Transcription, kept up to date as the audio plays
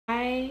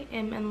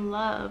am in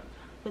love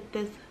with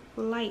this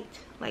light,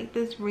 like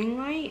this ring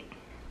light.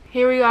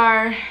 Here we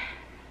are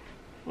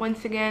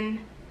once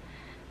again,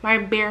 my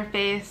bare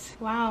face.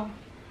 Wow,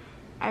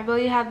 I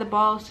really had the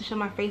balls to show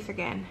my face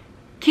again.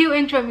 Cue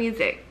intro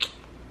music.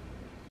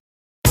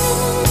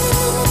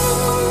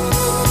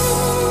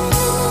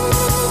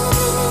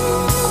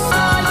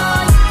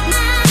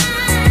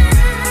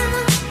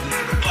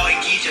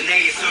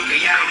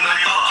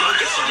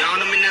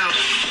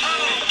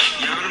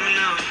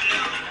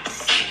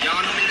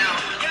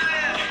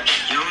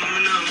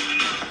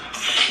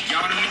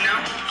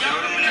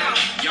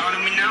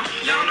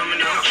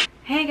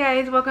 Hey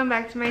guys, welcome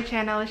back to my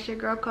channel. It's your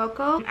girl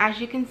Coco. As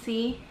you can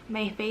see,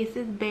 my face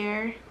is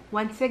bare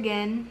once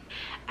again.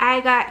 I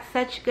got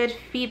such good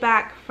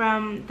feedback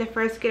from the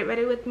first Get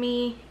Ready With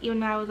Me, even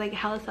though I was like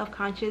hella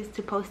self-conscious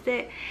to post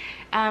it.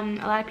 A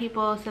lot of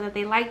people said that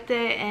they liked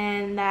it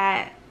and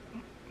that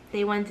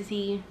they wanted to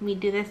see me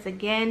do this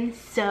again.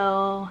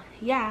 So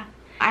yeah,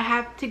 I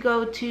have to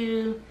go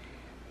to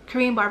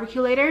Korean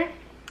barbecue later,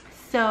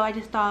 so I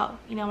just thought,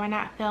 you know, why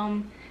not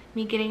film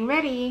me getting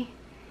ready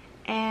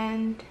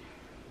and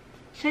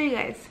show you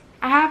guys.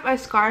 I have a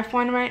scarf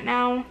on right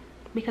now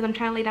because I'm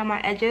trying to lay down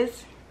my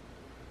edges,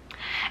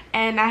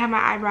 and I have my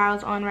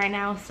eyebrows on right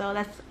now, so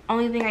that's the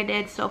only thing I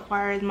did so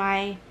far is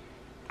my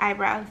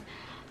eyebrows.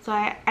 So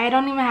I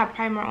don't even have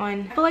primer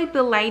on. I feel like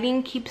the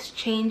lighting keeps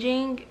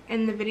changing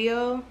in the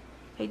video,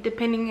 like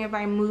depending if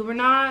I move or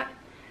not,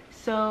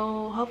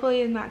 so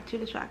hopefully it's not too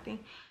distracting.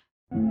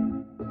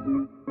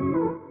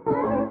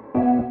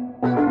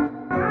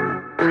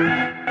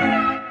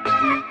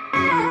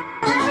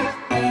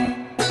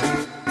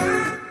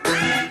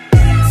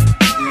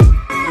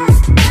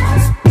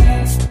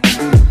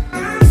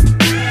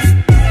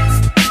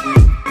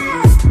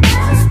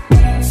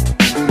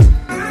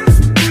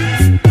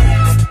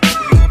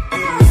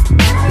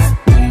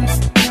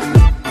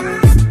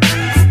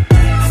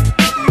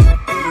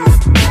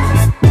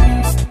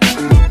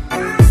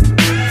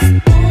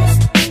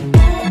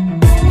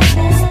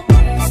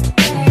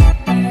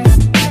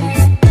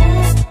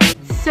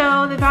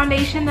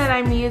 Foundation that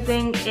I'm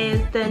using is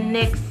the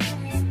NYX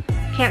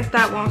Can't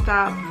Stop Won't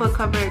Stop Full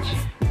Coverage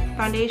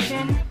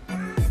Foundation.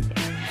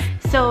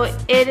 So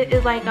it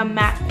is like a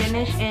matte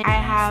finish, and I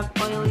have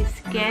oily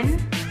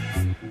skin,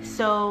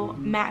 so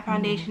matte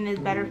foundation is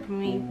better for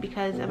me,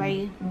 because if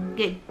I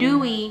get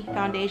dewy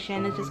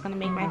foundation, it's just gonna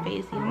make my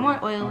face even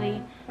more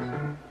oily.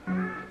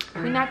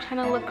 We're not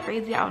trying to look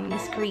crazy out in the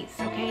streets,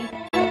 okay?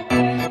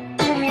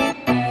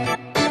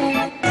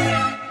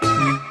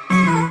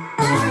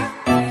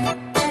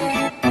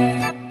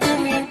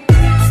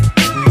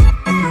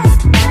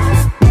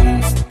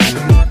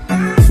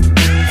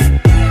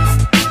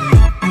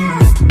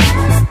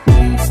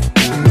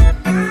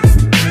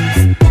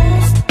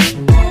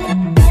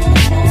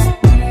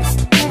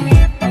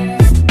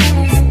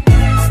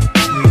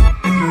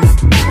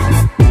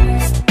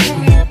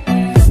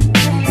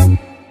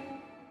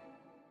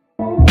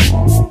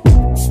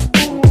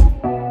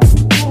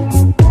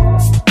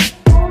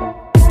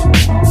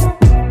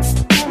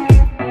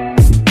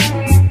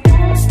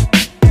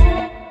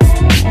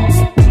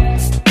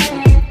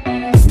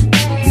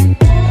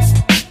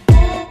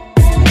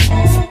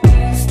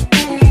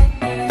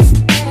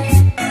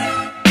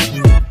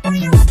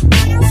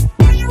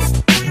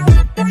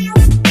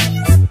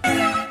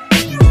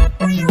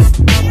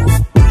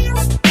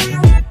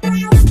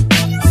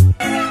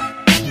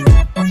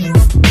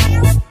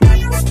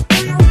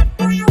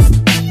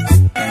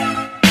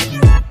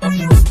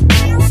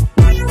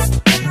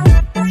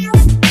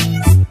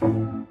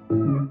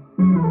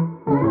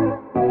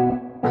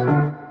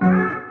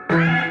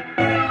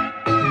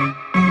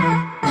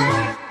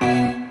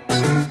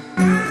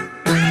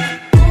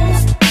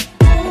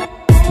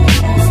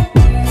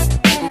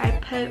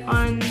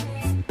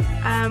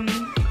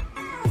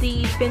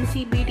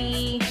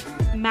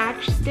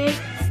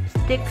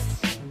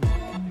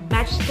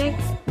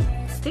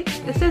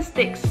 It says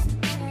sticks.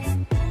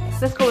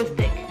 Let's go with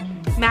stick.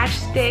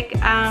 Matchstick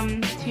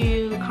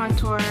to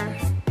contour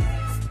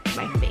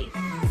my face.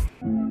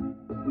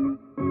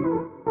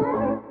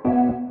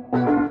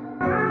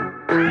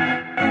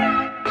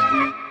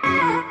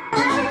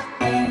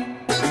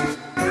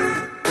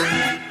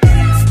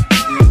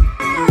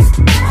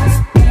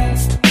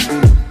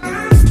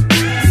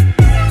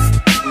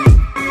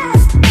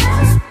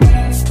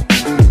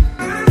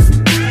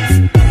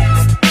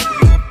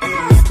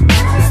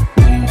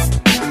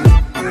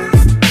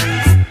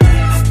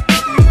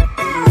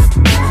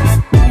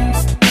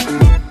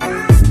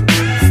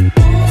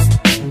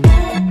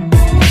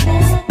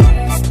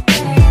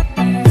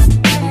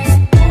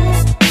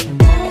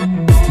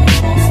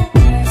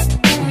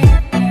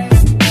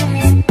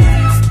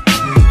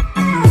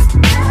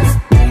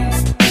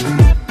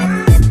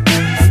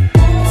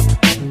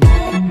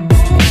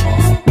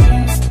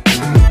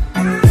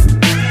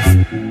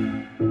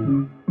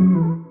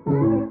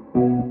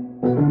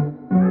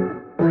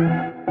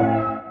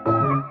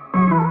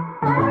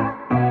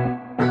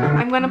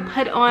 I'm gonna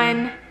put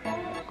on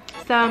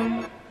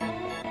some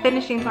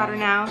finishing powder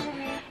now.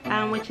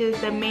 which is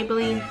the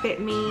Maybelline Fit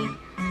Me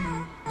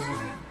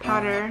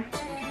powder.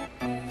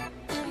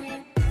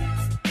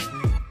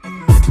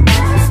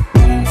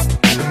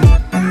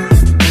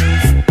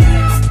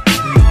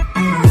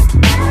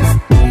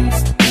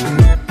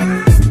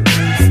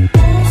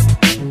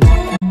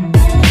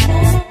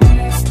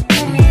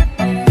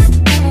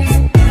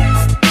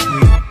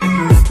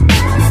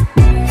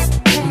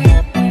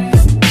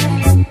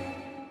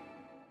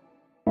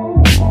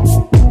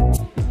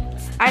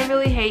 I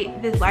really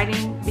hate this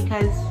lighting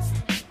because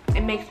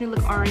it makes me look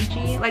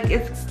orangey. Like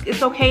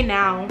it's okay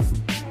now,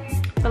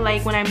 but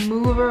like when I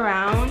move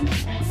around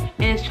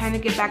and it's trying to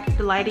get back to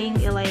the lighting,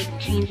 it like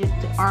changes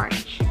to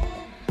orange.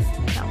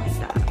 Not like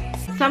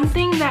that.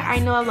 Something that I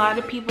know a lot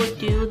of people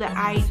do that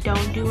I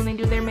don't do when they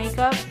do their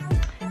makeup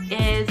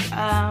is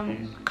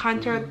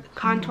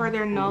contour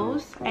their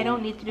nose. I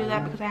don't need to do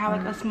that because I have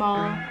like a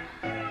small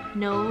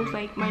nose.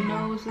 Like my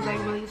nose is like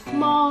really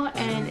small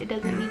and it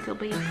doesn't need to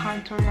be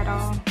contoured at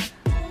all.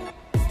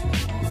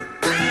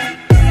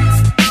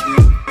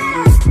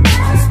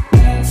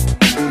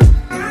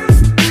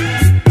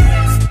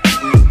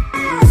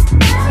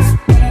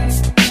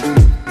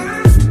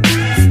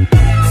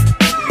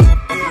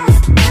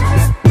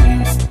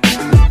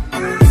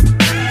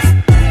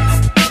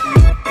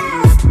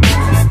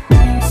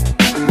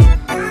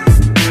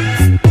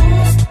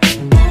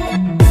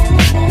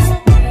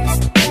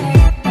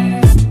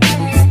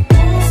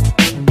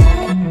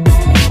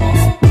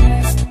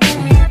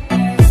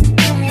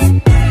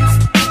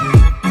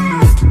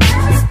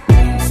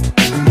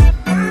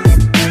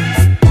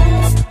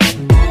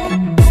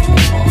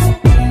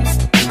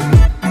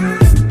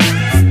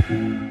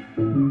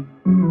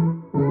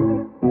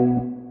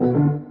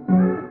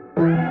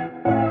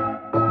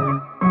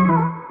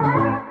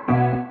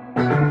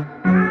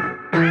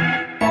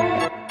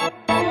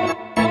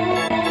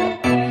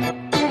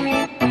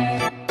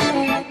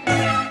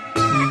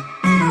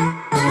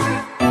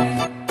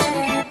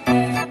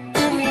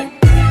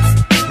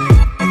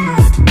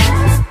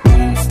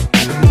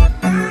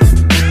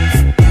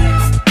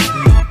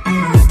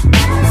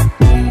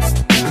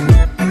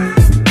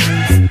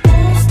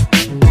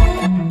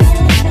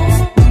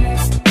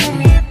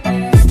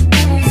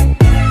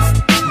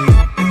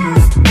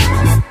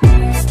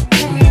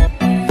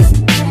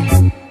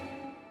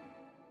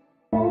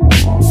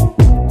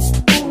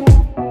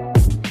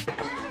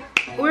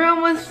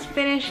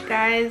 Finished,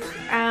 guys.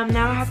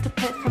 Now I have to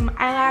put some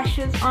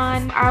eyelashes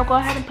on. I'll go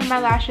ahead and put my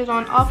lashes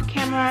on off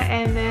camera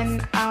and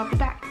then I'll be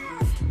back.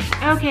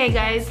 Okay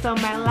guys, so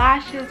my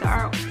lashes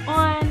are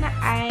on.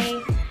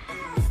 I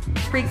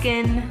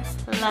freaking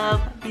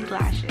love these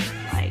lashes.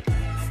 Like,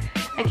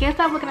 I can't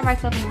stop looking at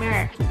myself in the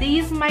mirror.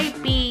 These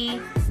might be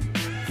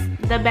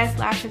the best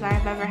lashes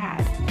I've ever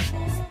had.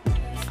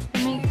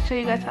 Let me show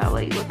you guys how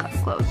they look up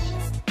close.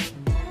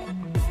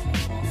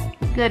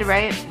 Good,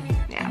 right?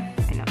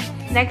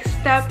 Next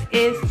step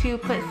is to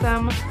put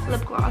some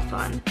lip gloss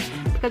on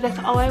because that's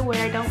all I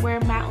wear. I don't wear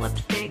matte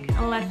lipstick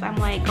unless I'm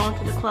like going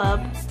to the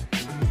club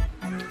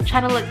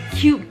trying to look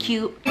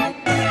cute.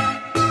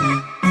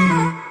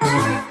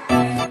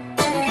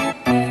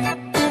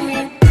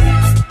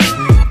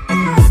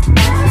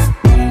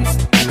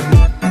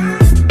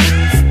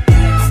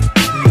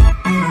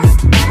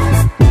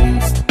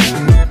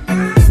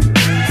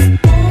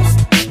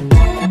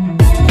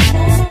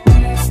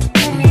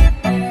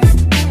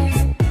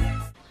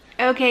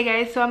 Okay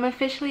guys, so I'm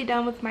officially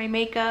done with my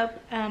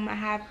makeup. I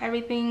have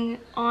everything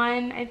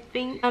on, I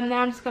think. Now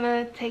I'm just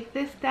gonna take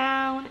this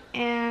down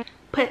and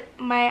put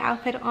my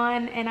outfit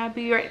on and I'll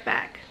be right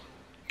back.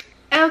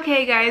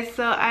 Okay guys,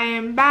 so I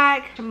am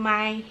back.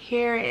 My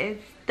hair is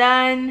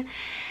done.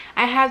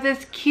 I have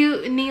this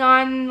cute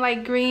neon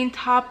like green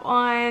top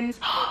on.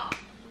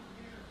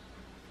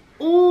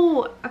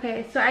 Ooh,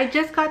 okay, so I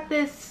just got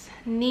this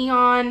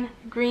neon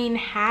green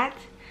hat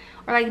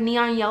or like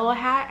neon yellow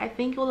hat. I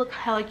think it will look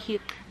hella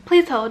cute.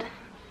 Please hold.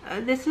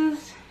 This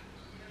is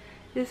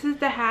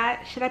the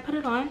hat. Should I put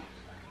it on?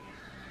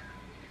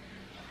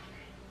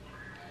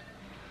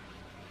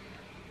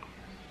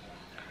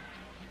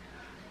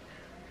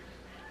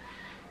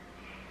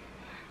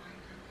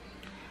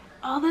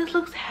 Oh, this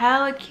looks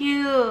hella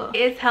cute.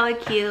 It's hella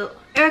cute.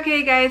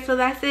 Okay guys, so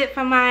that's it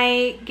for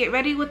my get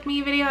ready with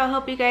me video. I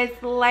hope you guys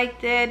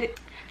liked it.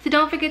 So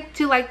don't forget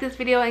to like this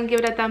video and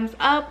give it a thumbs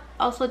up.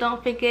 Also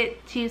don't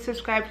forget to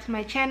subscribe to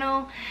my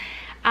channel.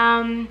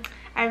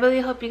 I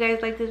really hope you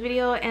guys like this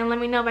video and let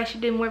me know if I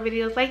should do more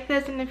videos like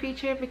this in the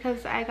future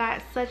because I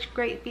got such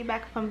great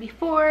feedback from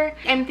before.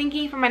 I'm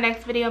thinking for my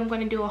next video I'm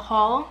going to do a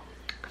haul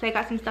because I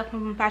got some stuff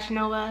from Fashion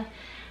Nova.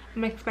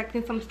 I'm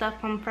expecting some stuff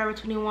from Forever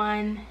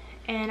 21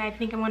 and I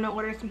think I'm going to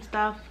order some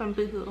stuff from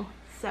Boohoo.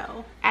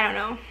 So I don't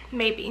know,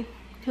 maybe,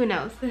 who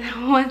knows.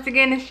 Once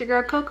again, it's your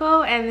girl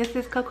Coco and this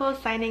is Coco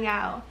signing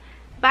out.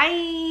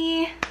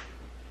 Bye.